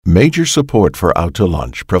Major support for Out to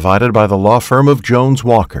Lunch provided by the law firm of Jones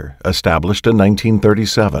Walker, established in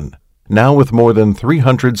 1937, now with more than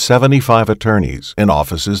 375 attorneys in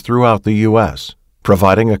offices throughout the U.S.,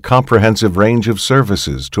 providing a comprehensive range of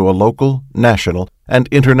services to a local, national, and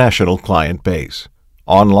international client base.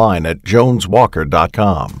 Online at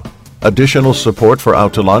joneswalker.com. Additional support for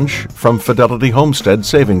Out to Lunch from Fidelity Homestead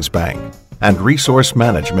Savings Bank and Resource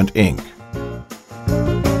Management, Inc.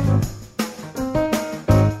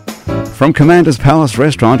 From Commander's Palace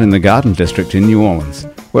Restaurant in the Garden District in New Orleans,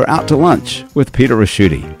 we're out to lunch with Peter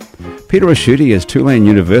Ricchiuti. Peter Ricchiuti is Tulane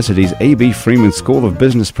University's A.B. Freeman School of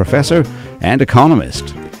Business professor and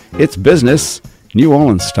economist. It's business, New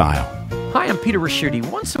Orleans style. Hi, I'm Peter Ricchiuti.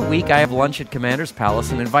 Once a week, I have lunch at Commander's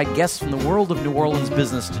Palace and invite guests from the world of New Orleans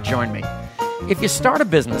business to join me. If you start a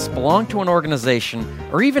business, belong to an organization,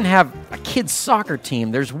 or even have a kid's soccer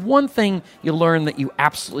team, there's one thing you learn that you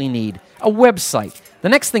absolutely need: a website. The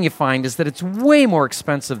next thing you find is that it's way more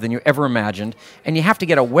expensive than you ever imagined, and you have to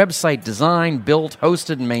get a website designed, built,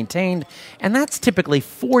 hosted, and maintained, and that's typically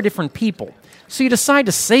 4 different people. So you decide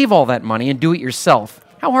to save all that money and do it yourself.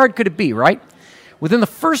 How hard could it be, right? Within the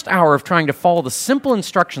first hour of trying to follow the simple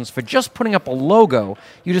instructions for just putting up a logo,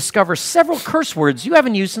 you discover several curse words you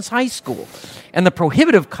haven't used since high school. And the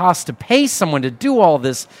prohibitive cost to pay someone to do all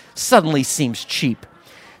this suddenly seems cheap.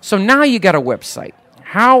 So now you got a website.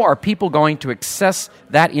 How are people going to access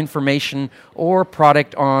that information or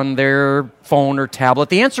product on their phone or tablet?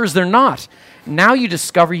 The answer is they're not. Now you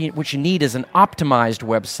discover what you need is an optimized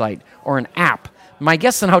website or an app. My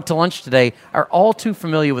guests on Out to Lunch today are all too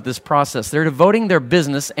familiar with this process. They're devoting their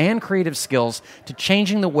business and creative skills to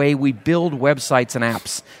changing the way we build websites and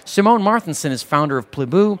apps. Simone Marthinson is founder of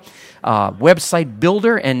Plibu, website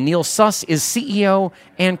builder, and Neil Suss is CEO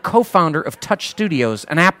and co-founder of Touch Studios,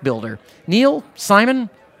 an app builder. Neil,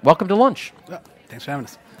 Simon, welcome to lunch. Thanks for having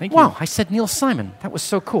us. Thank you. Wow, I said Neil Simon. That was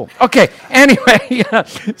so cool. Okay, anyway,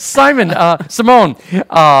 Simone,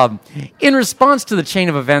 in response to the chain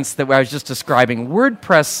of events that I was just describing,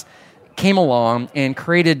 WordPress came along and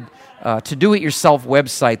created a do-it-yourself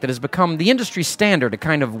website that has become the industry standard, a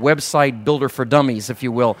kind of website builder for dummies, if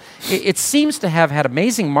you will. It seems to have had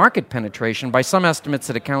amazing market penetration. By some estimates,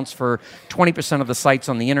 it accounts for 20% of the sites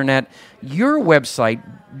on the internet. Your website,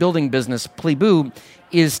 building business, Plibu,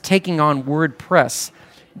 is taking on WordPress.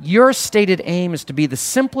 Your stated aim is to be the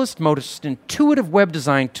simplest, most intuitive web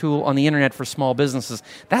design tool on the internet for small businesses.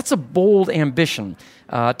 That's a bold ambition.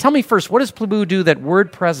 Tell me first, what does Plibu do that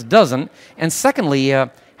WordPress doesn't? And secondly,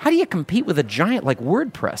 how do you compete with a giant like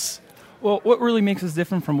WordPress? Well, what really makes us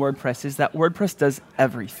different from WordPress is that WordPress does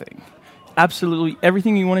everything. Absolutely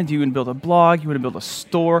everything you want to do and build a blog, you want to build a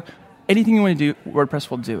store, anything you want to do, WordPress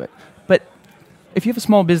will do it. But if you have a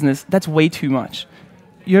small business, that's way too much.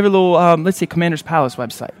 You have a little, let's say, Commander's Palace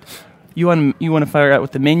website. You want to figure out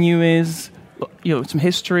what the menu is, some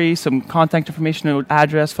history, some contact information,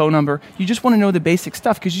 address, phone number. You just want to know the basic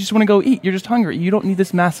stuff because you just want to go eat. You're just hungry. You don't need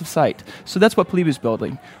this massive site. So that's what Plibu is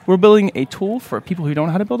building. We're building a tool for people who don't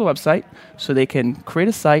know how to build a website so they can create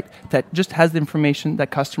a site that just has the information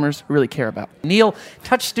that customers really care about. Neil,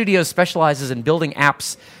 Touch Studios specializes in building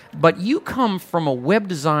apps, but you come from a web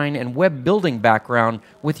design and web building background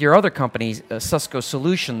with your other company, Susco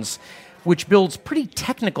Solutions, which builds pretty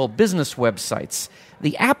technical business websites.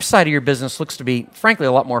 The app side of your business looks to be, frankly,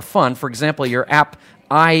 a lot more fun. For example, your app,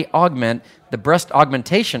 iAugment, the breast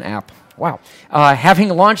augmentation app. Wow. Having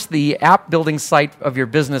launched the app building site of your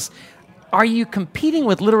business, are you competing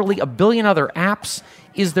with literally a billion other apps?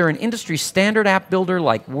 Is there an industry standard app builder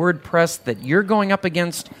like WordPress that you're going up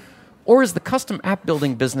against? Or is the custom app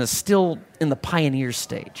building business still in the pioneer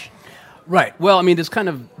stage? Right. Well, I mean, there's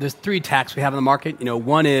 3 tacks we have in the market.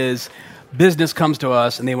 One is business comes to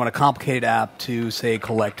us and they want a complicated app to, say,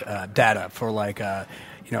 collect data for like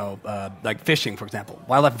fishing, for example,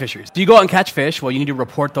 wildlife and fisheries. Do you go out and catch fish? Well, you need to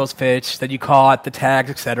report those fish that you caught, the tags,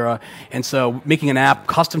 etc. And so making an app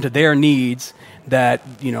custom to their needs that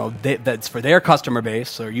that's for their customer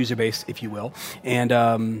base or user base, if you will,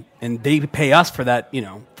 and they pay us for that,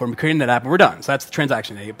 for creating that app, and we're done. So that's the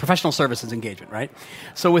transaction, a professional services engagement, right?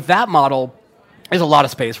 So with that model, there's a lot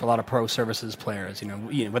of space for a lot of pro services players.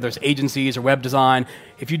 Whether it's agencies or web design,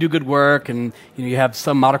 if you do good work and you have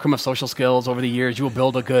some modicum of social skills over the years, you will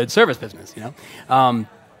build a good service business.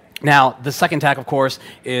 Now, the second tack, of course,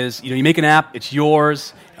 is you make an app, it's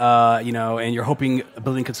yours, and you're hoping a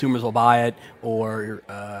billion consumers will buy it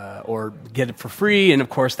or get it for free, and of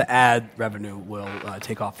course the ad revenue will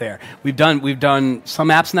take off there. We've done some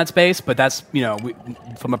apps in that space, but that's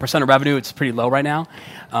from a percent of revenue, it's pretty low right now.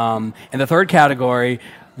 And the third category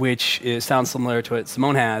which sounds similar to what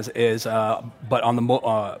Simone has, but on the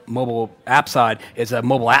mobile app side, is a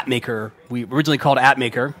mobile app maker. We originally called it App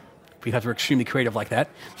Maker because we're extremely creative like that.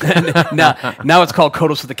 now it's called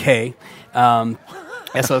Codeless with a K.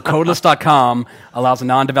 And so Codeless.com allows a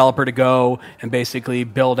non-developer to go and basically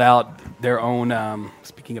build out their own,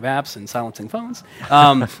 speaking of apps and silencing phones,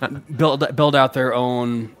 build out their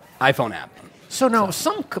own iPhone app. So now,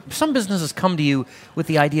 some businesses come to you with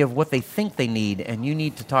the idea of what they think they need, and you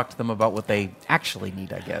need to talk to them about what they actually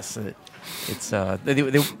need, I guess.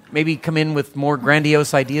 They maybe come in with more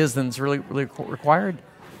grandiose ideas than is really required?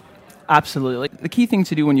 Absolutely. The key thing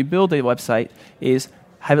to do when you build a website is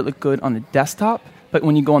have it look good on the desktop, but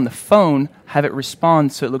when you go on the phone, have it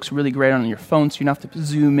respond so it looks really great on your phone, so you don't have to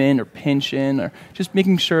zoom in or pinch in, or just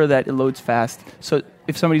making sure that it loads fast. So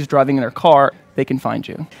if somebody's driving in their car, they can find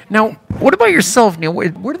you. Now, what about yourself, Neil? Where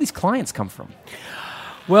do these clients come from?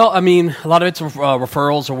 Well, I mean, a lot of it's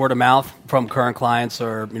referrals or word of mouth from current clients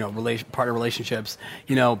or partner relationships.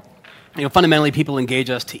 Fundamentally, people engage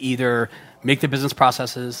us to either make the business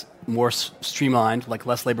processes more streamlined, like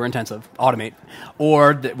less labor intensive, automate,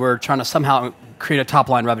 or that we're trying to somehow create a top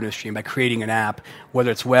line revenue stream by creating an app, whether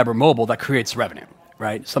it's web or mobile, that creates revenue,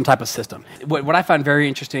 right? Some type of system. What I find very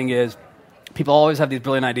interesting is people always have these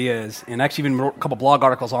brilliant ideas, and actually even wrote a couple blog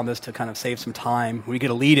articles on this to kind of save some time. When you get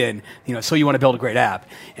a lead in, so you want to build a great app,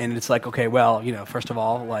 and it's like, okay, well, first of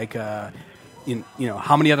all, like, how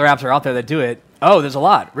many other apps are out there that do it? Oh, there's a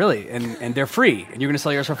lot, really, and they're free, and you're going to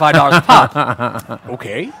sell yours for $5 a pop.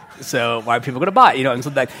 Okay, so why are people going to buy? And so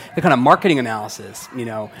the kind of marketing analysis,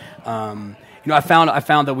 I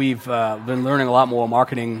found that we've been learning a lot more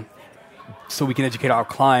marketing so we can educate our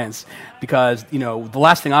clients, because the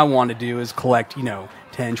last thing I want to do is collect $10,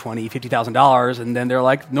 $20, $50,000, and then they're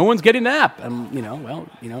like, no one's getting the app. And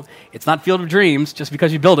it's not Field of Dreams. Just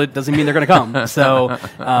because you build it doesn't mean they're going to come. So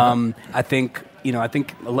I think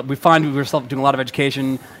we find ourselves doing a lot of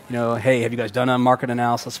education. Hey, have you guys done a market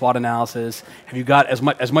analysis, SWOT analysis? Have you got as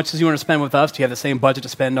much as you want to spend with us? Do you have the same budget to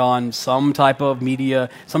spend on some type of media,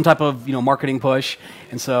 some type of marketing push?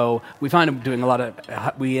 And so we find doing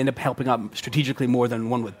we end up helping out strategically more than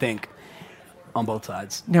one would think on both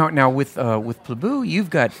sides. Now with Plaboo, you've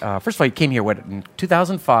got first of all, you came here in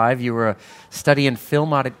 2005. You were studying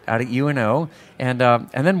film out at UNO, and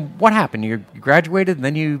then what happened? You graduated, and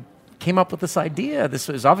then you came up with this idea. This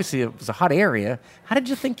was obviously it was a hot area. How did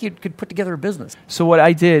you think you could put together a business? So what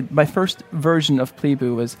I did, my first version of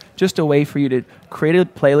Plaboo was just a way for you to create a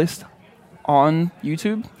playlist on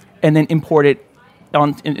YouTube and then import it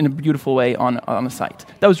in a beautiful way on a site.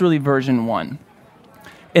 That was really version 1.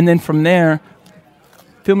 And then from there,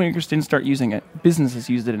 filmmakers didn't start using it. Businesses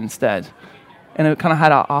used it instead. And it kind of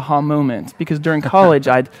had an aha moment, because during college,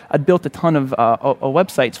 I'd built a ton of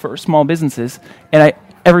websites for small businesses, and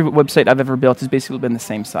every website I've ever built has basically been the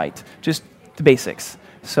same site, just the basics.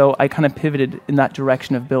 So I kind of pivoted in that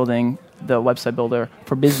direction of building the website builder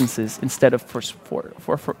for businesses instead of for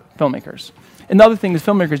filmmakers. And the other thing is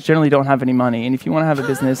filmmakers generally don't have any money, and if you want to have a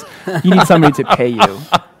business, you need somebody to pay you.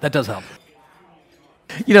 That does help.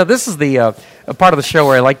 This is the a part of the show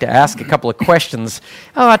where I like to ask a couple of questions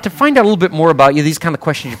to find out a little bit more about you. These kind of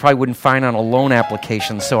questions you probably wouldn't find on a loan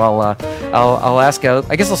application. So I'll ask.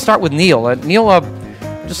 I guess I'll start with Neil. Neil,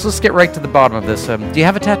 let's get right to the bottom of this. Do you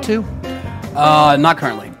have a tattoo? Not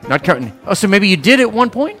currently. Not currently. Oh, so maybe you did at one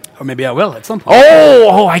point? Or maybe I will at some point.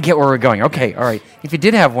 Oh, I get where we're going. Okay, all right. If you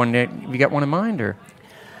did have one, have you got one in mind, or?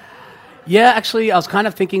 Yeah, actually, I was kind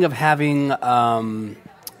of thinking of having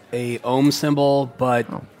a Ohm symbol, but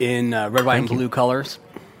in red, white, and blue colors.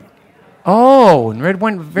 Oh, and red,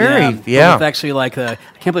 white, yeah. It's actually like I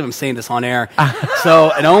can't believe I'm saying this on air.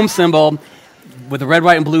 So an Ohm symbol with a red,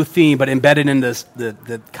 white, and blue theme, but embedded in this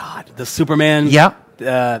the Superman. Yeah.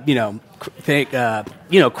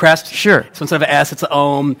 Crest. Sure. So instead of an S, it's an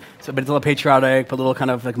Ohm. So, but it's a little patriotic, but a little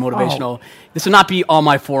kind of like motivational. Oh. This would not be on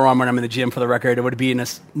my forearm when I'm in the gym, for the record. It would be in a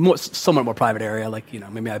somewhat more private area, like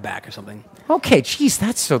maybe my back or something. Okay, geez,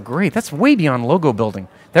 that's so great. That's way beyond logo building.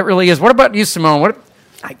 That really is. What about you, Simone?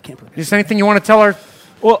 I can't believe. Is there anything you want to tell her?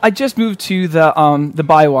 Well, I just moved to the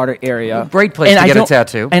Bywater area. Great place to get a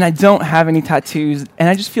tattoo. And I don't have any tattoos, and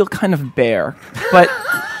I just feel kind of bare.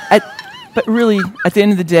 But really, at the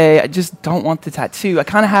end of the day, I just don't want the tattoo. I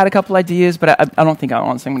kind of had a couple ideas, but I don't think I'm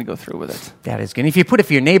going to go through with it. That is good. If you put it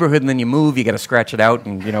for your neighborhood and then you move, you got to scratch it out,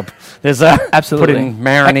 and there's absolutely put in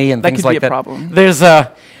Maroney and things like that. That could be a problem. There's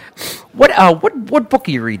what book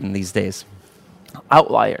are you reading these days?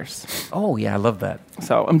 Outliers. Oh yeah, I love that.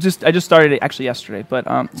 So I just started it actually yesterday, but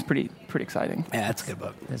it's pretty exciting. Yeah, that's a good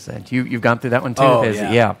book. You've gone through that one too. Oh,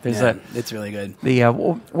 It's really good.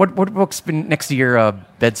 What book's been next to your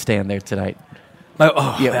bedstand there tonight?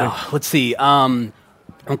 Let's see. I'm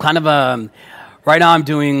kind of right now. I'm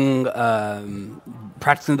doing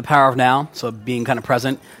practicing the power of now, so being kind of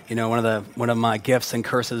present. One of my gifts and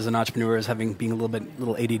curses as an entrepreneur is being a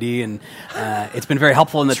little ADD, and it's been very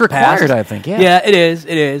helpful in the past. It's required, I think. Yeah, it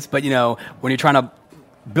is. But when you're trying to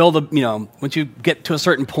build once you get to a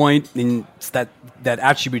certain point, and that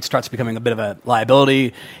attribute starts becoming a bit of a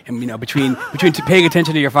liability, and between paying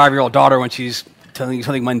attention to your 5-year-old daughter when she's telling you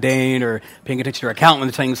something mundane, or paying attention to your accountant when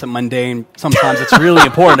they're telling you something mundane, sometimes it's really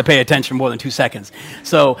important to pay attention more than 2 seconds.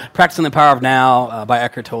 So Practicing the Power of Now by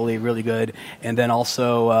Eckhart Tolle, really good. And then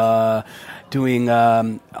also doing,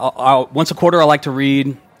 once a quarter I like to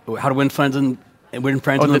read How to Win Friends and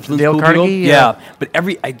Influence Dale Cool Carnegie? People. Yeah. But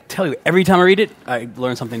I tell you, every time I read it, I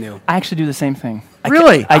learn something new. I actually do the same thing.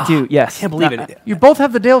 Really? I do, yes. I can't believe it. You both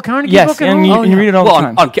have the Dale Carnegie Yes, book? and you read it all the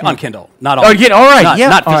time. On Kindle, not on. Oh, yeah, all right, yeah.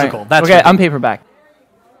 Not All right. physical. That's okay, what- I'm paperback.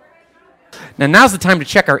 Now's the time to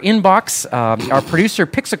check our inbox. Our producer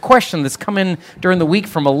picks a question that's come in during the week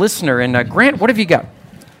from a listener. And Grant, what have you got?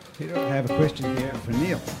 Peter, I have a question here for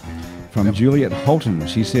Neil. From Juliet Holton.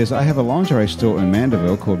 She says, I have a lingerie store in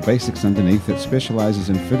Mandeville called Basics Underneath that specializes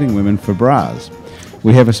in fitting women for bras.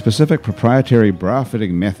 We have a specific proprietary bra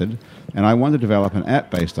fitting method, and I want to develop an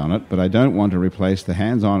app based on it, but I don't want to replace the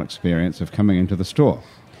hands-on experience of coming into the store.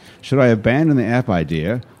 Should I abandon the app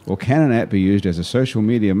idea, or can an app be used as a social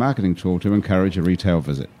media marketing tool to encourage a retail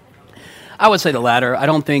visit? I would say the latter. I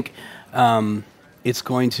don't think it's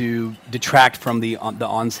going to detract from the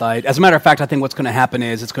on-site. As a matter of fact, I think what's going to happen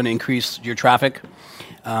is it's going to increase your traffic.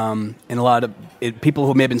 And a lot of people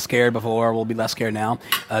who may have been scared before will be less scared now.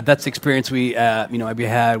 That's the experience we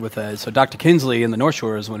had with so Dr. Kinsley in the North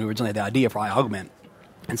Shores when we originally had the idea for iAugment.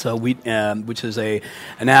 And so which is an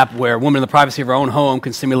app where a woman in the privacy of her own home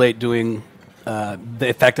can simulate doing the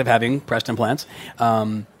effect of having breast implants.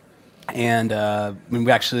 And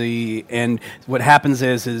what happens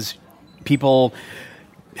is people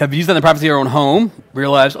have used that in the privacy of their own home,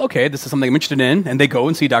 realize, okay, this is something I'm interested in, and they go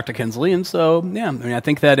and see Dr. Kinsley. And so, I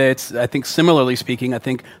think that similarly speaking, I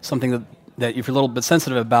think something that if you're a little bit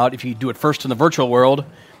sensitive about, if you do it first in the virtual world,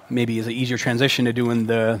 maybe is an easier transition to do in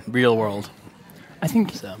the real world. I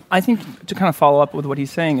think to kind of follow up with what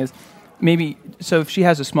he's saying is maybe, so if she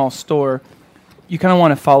has a small store, you kind of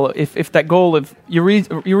want to follow, if that goal of, you're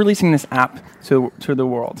releasing this app to the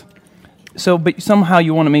world. So, but somehow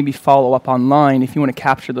you want to maybe follow up online if you want to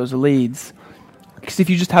capture those leads. Because if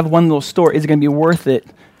you just have one little store, is it going to be worth it?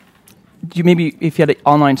 Maybe if you had an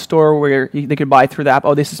online store where they could buy through the app,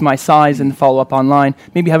 this is my size, and follow up online.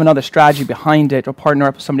 Maybe have another strategy behind it, or partner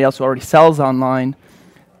up with somebody else who already sells online.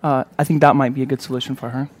 I think that might be a good solution for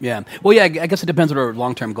her. Yeah. Well, yeah, I guess it depends what her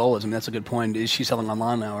long-term goal is. I mean, that's a good point. Is she selling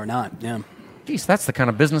online now or not? Yeah. Geez, that's the kind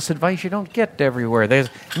of business advice you don't get everywhere. And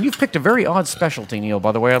you've picked a very odd specialty, Neil.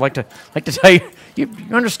 By the way, I'd like to tell you, you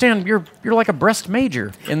understand you're like a breast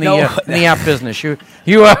major in the app business. You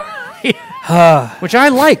which I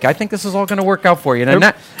like. I think this is all going to work out for you.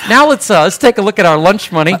 Now let's take a look at our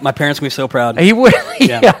lunch money. My parents will be so proud. He would.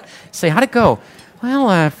 Yeah. Say, how'd it go? Well,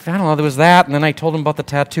 I don't know. There was that, and then I told him about the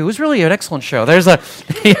tattoo. It was really an excellent show. There's a.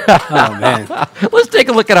 Oh man! Let's take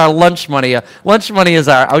a look at our lunch money. Lunch money is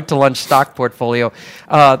our out-to-lunch stock portfolio.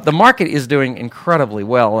 The market is doing incredibly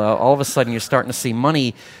well. All of a sudden, you're starting to see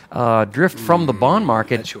money drift from the bond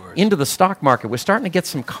market into the stock market. We're starting to get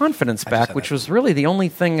some confidence back, which was really the only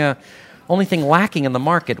thing lacking in the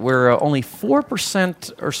market. We're only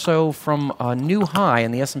 4% or so from a new high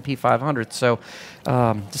in the S&P 500. So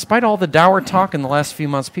despite all the dour talk in the last few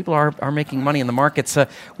months, people are making money in the markets.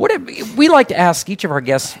 We like to ask each of our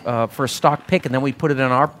guests for a stock pick, and then we put it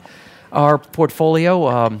in our portfolio.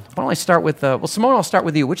 Why don't I start with, Simone, I'll start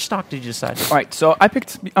with you. Which stock did you decide? All right, so I'm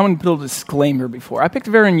going to build a disclaimer before. I picked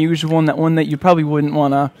a very unusual one that you probably wouldn't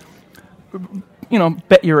want to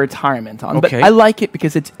bet your retirement on. Okay. But I like it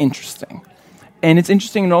because it's interesting. And it's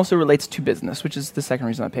interesting and also relates to business, which is the second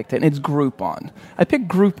reason I picked it, and it's Groupon. I picked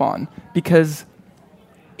Groupon because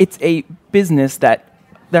it's a business that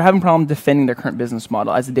they're having a problem defending their current business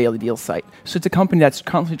model as a daily deal site. So it's a company that's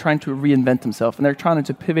constantly trying to reinvent themselves, and they're trying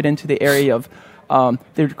to pivot into the area of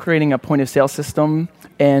they're creating a point-of-sale system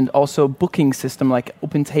and also booking system like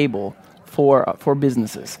OpenTable for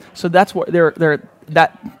businesses. So that's what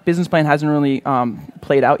that business plan hasn't really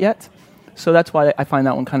played out yet. So that's why I find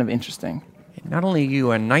that one kind of interesting. Not only are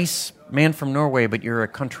you a nice man from Norway, but you're a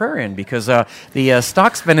contrarian because the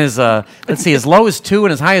stock's been as low as 2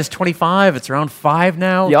 and as high as 25. It's around 5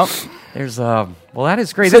 now. Yep. There's well, that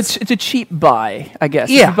is great. So it's a cheap buy, I guess.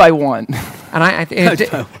 Yeah. You buy one. And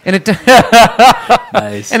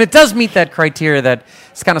Nice. and it does meet that criteria that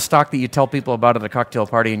it's kind of stock that you tell people about at a cocktail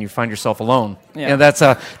party and you find yourself alone. Yeah. You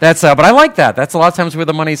know, but I like that. That's a lot of times where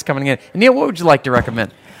the money's coming in. And Neil, what would you like to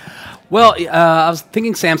recommend? Well, I was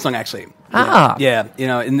thinking Samsung actually. Ah. Yeah.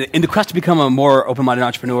 In the quest to become a more open-minded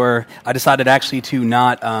entrepreneur, I decided actually to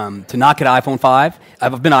not get an iPhone 5.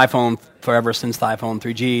 I've been an iPhone forever since the iPhone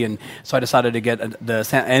 3G, and so I decided to get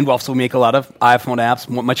and we also make a lot of iPhone apps,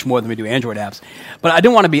 much more than we do Android apps. But I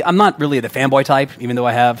didn't want to be. I'm not really the fanboy type, even though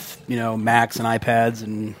I have Macs and iPads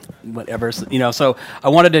and whatever. So I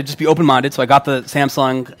wanted to just be open-minded. So I got the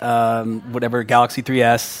Samsung Galaxy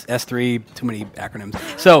 3S, S3. Too many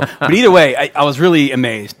acronyms. So, but either way, I was really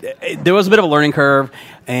amazed. There was a bit of a learning curve,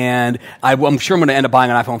 and I'm sure I'm going to end up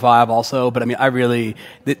buying an iPhone 5 also. But I mean,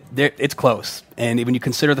 it's close. And when you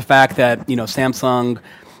consider the fact that Samsung,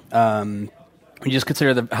 when you just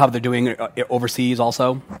consider how they're doing overseas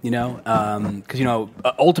also, because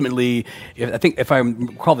ultimately, I think if I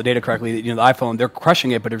recall the data correctly, the iPhone, they're crushing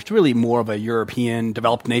it, but it's really more of a European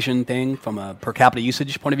developed nation thing from a per capita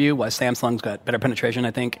usage point of view. While Samsung's got better penetration,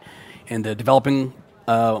 I think, in the developing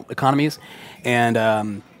economies, and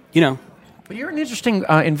Well, you're an interesting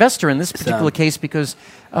investor in this particular case because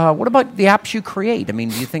what about the apps you create? I mean,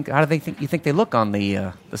 you think they look on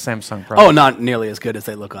the Samsung product? Oh, not nearly as good as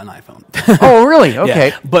they look on iPhone. Oh, really? Okay.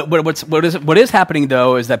 Yeah. But what is happening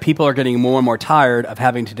though is that people are getting more and more tired of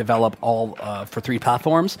having to develop all for 3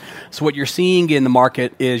 platforms. So what you're seeing in the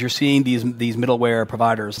market is you're seeing these middleware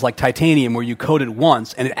providers like Titanium, where you code it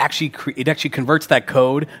once and it actually converts that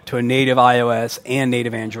code to a native iOS and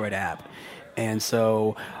native Android app. And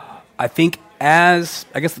so I think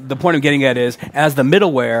the point I'm getting at is, as the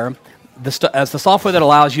middleware, as the software that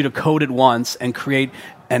allows you to code it once and create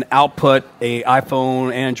and output a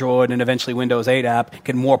iPhone, Android, and eventually Windows 8 app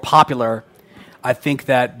get more popular, I think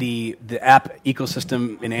that the app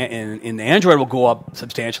ecosystem in Android will go up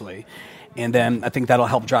substantially. And then I think that'll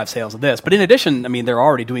help drive sales of this. But in addition, I mean, they're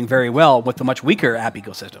already doing very well with the much weaker app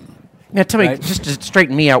ecosystem. Now, tell me, just to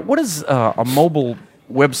straighten me out, what is a mobile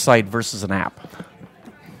website versus an app?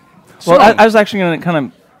 Well, I was actually going to kind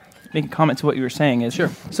of make a comment to what you were saying. Sure.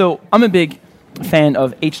 So I'm a big fan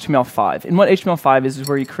of HTML5. And what HTML5 is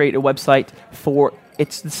where you create a website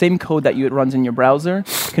it's the same code that it runs in your browser,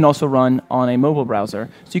 can also run on a mobile browser.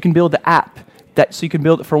 So you can build the app so you can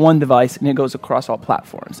build it for one device and it goes across all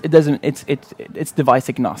platforms. It's device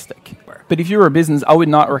agnostic. But if you're a business, I would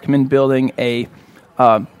not recommend building a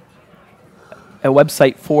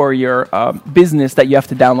website for your business that you have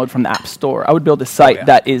to download from the App Store. I would build a site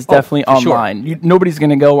that is definitely online. Sure. Nobody's going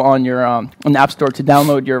to go on your on the App Store to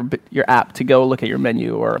download your app to go look at your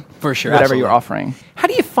menu or whatever you're offering. How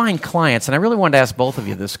do you find clients? And I really wanted to ask both of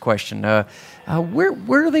you this question.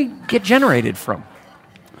 Where do they get generated from?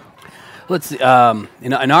 Let's see.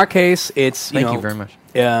 In our case, it's Thank you very much.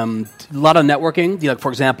 A lot of networking. For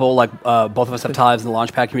example, both of us have ties in the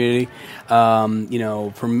Launchpad community.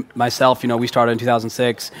 For myself, we started in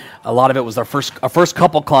 2006. A lot of it was our first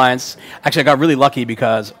couple clients. Actually, I got really lucky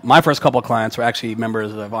because my first couple clients were actually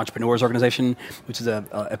members of Entrepreneurs Organization, which is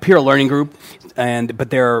a peer learning group, but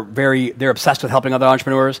they're obsessed with helping other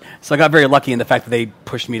entrepreneurs. So I got very lucky in the fact that they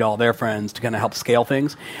pushed me to all their friends to kind of help scale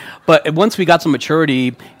things. But once we got some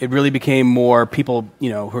maturity, it really became more people,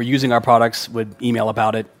 who are using our products would email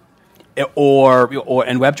about it,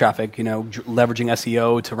 and web traffic, leveraging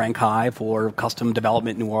SEO to rank high for custom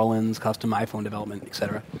development in New Orleans, custom iPhone development,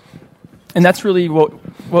 etc. And that's really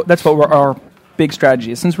our big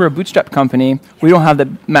strategy is. Since we're a bootstrap company, we don't have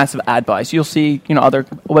the massive ad buy. So you'll see, other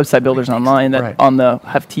website builders online that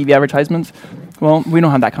have TV advertisements. Well, we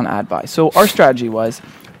don't have that kind of ad buy. So our strategy was,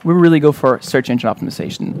 we really go for search engine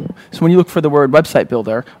optimization. So when you look for the word website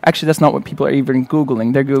builder, actually that's not what people are even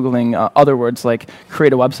Googling. They're Googling other words like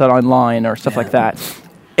create a website online or stuff like that.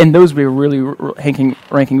 And those we're really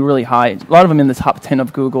ranking really high. A lot of them in the top 10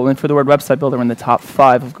 of Google. And for the word website builder, we're in the top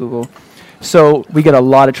 5 of Google. So we get a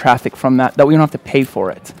lot of traffic from that we don't have to pay for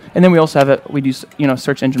it. And then we also we do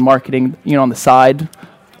search engine marketing on the side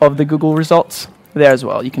of the Google results there as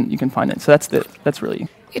well. You can find it. So that's really.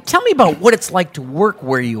 Tell me about what it's like to work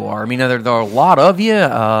where you are. I mean, there are a lot of you.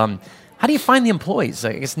 How do you find the employees?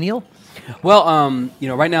 I guess, Neil? Well,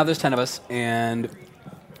 right now there's 10 of us, and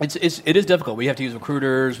it is difficult. We have to use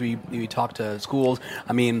recruiters. We talk to schools.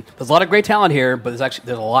 I mean, there's a lot of great talent here, but there's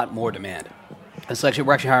a lot more demand. And so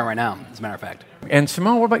we're actually hiring right now, as a matter of fact. And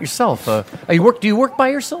Simone, what about yourself? Do you work by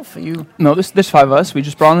yourself? No, there's 5 of us. We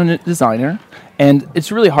just brought in a designer, and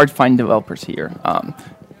it's really hard to find developers here,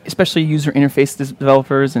 especially user interface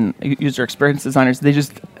developers and user experience designers. They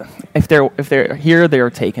just, if they're here, they are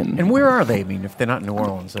taken. And where are they? I mean, if they're not in New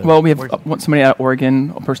Orleans. Well, we have somebody out of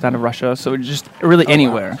Oregon, a person out of Russia, so just really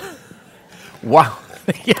anywhere. Wow.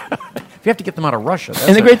 Yeah. If you have to get them out of Russia.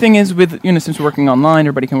 And the great thing is, since we're working online,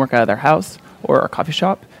 everybody can work out of their house or a coffee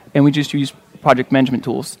shop, and we just use project management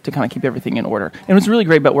tools to kind of keep everything in order. And what's really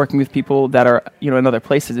great about working with people that are, in other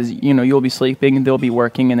places is, you'll be sleeping and they'll be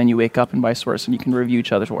working, and then you wake up and vice versa, and you can review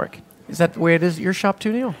each other's work. Is that the way it is at your shop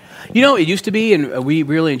too, Neil? It used to be, and we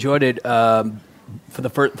really enjoyed it. For the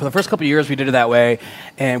first couple of years, we did it that way,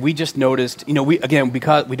 and we just noticed,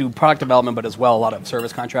 because we do product development, but as well a lot of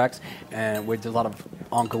service contracts, and we did a lot of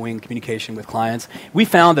ongoing communication with clients. We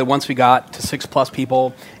found that once we got to 6+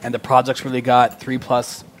 people, and the projects really got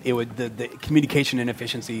 3+, the communication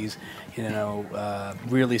inefficiencies,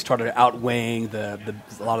 really started outweighing a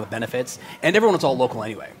lot of the benefits, and everyone was all local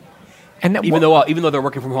anyway. And even though they're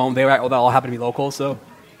working from home, they all happen to be local, so.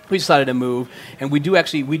 We decided to move, and we do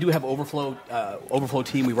have overflow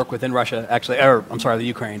team we work with in Russia, the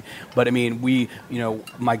Ukraine. But I mean,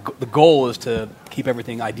 the goal is to keep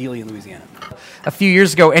everything ideally in Louisiana. A few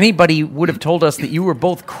years ago, anybody would have told us that you were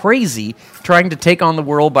both crazy trying to take on the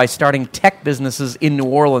world by starting tech businesses in New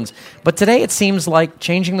Orleans. But today it seems like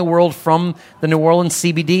changing the world from the New Orleans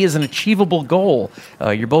CBD is an achievable goal.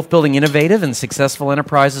 You're both building innovative and successful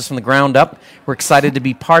enterprises from the ground up. We're excited to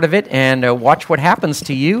be part of it and watch what happens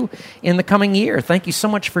to you in the coming year. Thank you so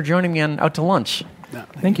much for joining me on Out to Lunch.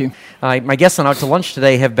 Thank you. My guests on Out to Lunch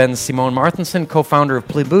today have been Simone Marthinson, co-founder of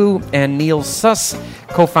Pleboo, and Neil Suss,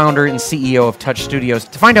 co-founder and CEO of Touch Studios.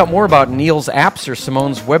 To find out more about Neil's apps or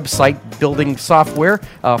Simone's website building software,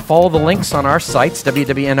 follow the links on our sites,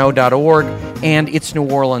 wwno.org and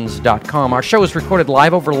itsneworleans.com. Our show is recorded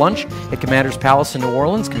live over lunch at Commander's Palace in New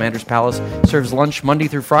Orleans. Commander's Palace serves lunch Monday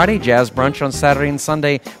through Friday, jazz brunch on Saturday and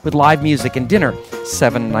Sunday with live music and dinner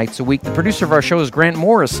 7 nights a week. The producer of our show is Grant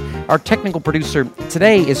Morris. Our technical producer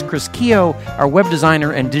today is Chris Keogh. Our web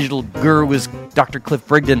designer and digital guru is Dr. Cliff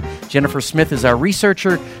Brigden. Jennifer Smith is our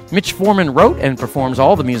researcher. Mitch Foreman wrote and performs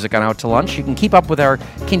all the music on Out to Lunch. You can keep up with our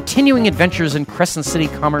continuing adventures in Crescent City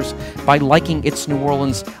commerce by liking It's New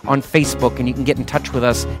Orleans on Facebook, and you can get in touch with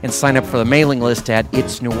us and sign up for the mailing list at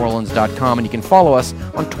itsneworleans.com, and you can follow us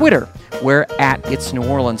on Twitter. We're at It's New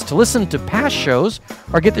Orleans. To listen to past shows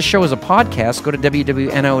or get the show as a podcast, go to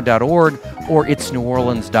wwno.org or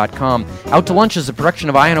itsneworleans.com. Out to Lunch is a production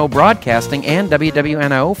of INO Broadcasting and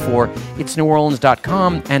WWNO for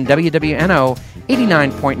itsneworleans.com and WWNO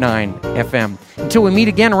 89.9 FM. Until we meet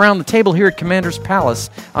again around the table here at Commander's Palace,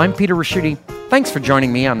 I'm Peter Ricchiuti. Thanks for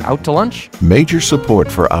joining me on Out to Lunch. Major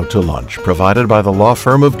support for Out to Lunch provided by the law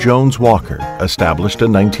firm of Jones Walker, established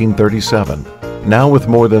in 1937. Now with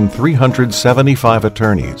more than 375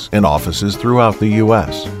 attorneys in offices throughout the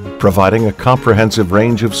U.S., providing a comprehensive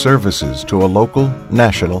range of services to a local,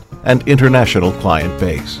 national, and international client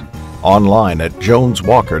base. Online at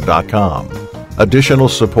joneswalker.com. Additional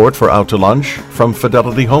support for Out to Lunch from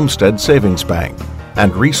Fidelity Homestead Savings Bank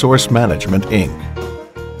and Resource Management, Inc.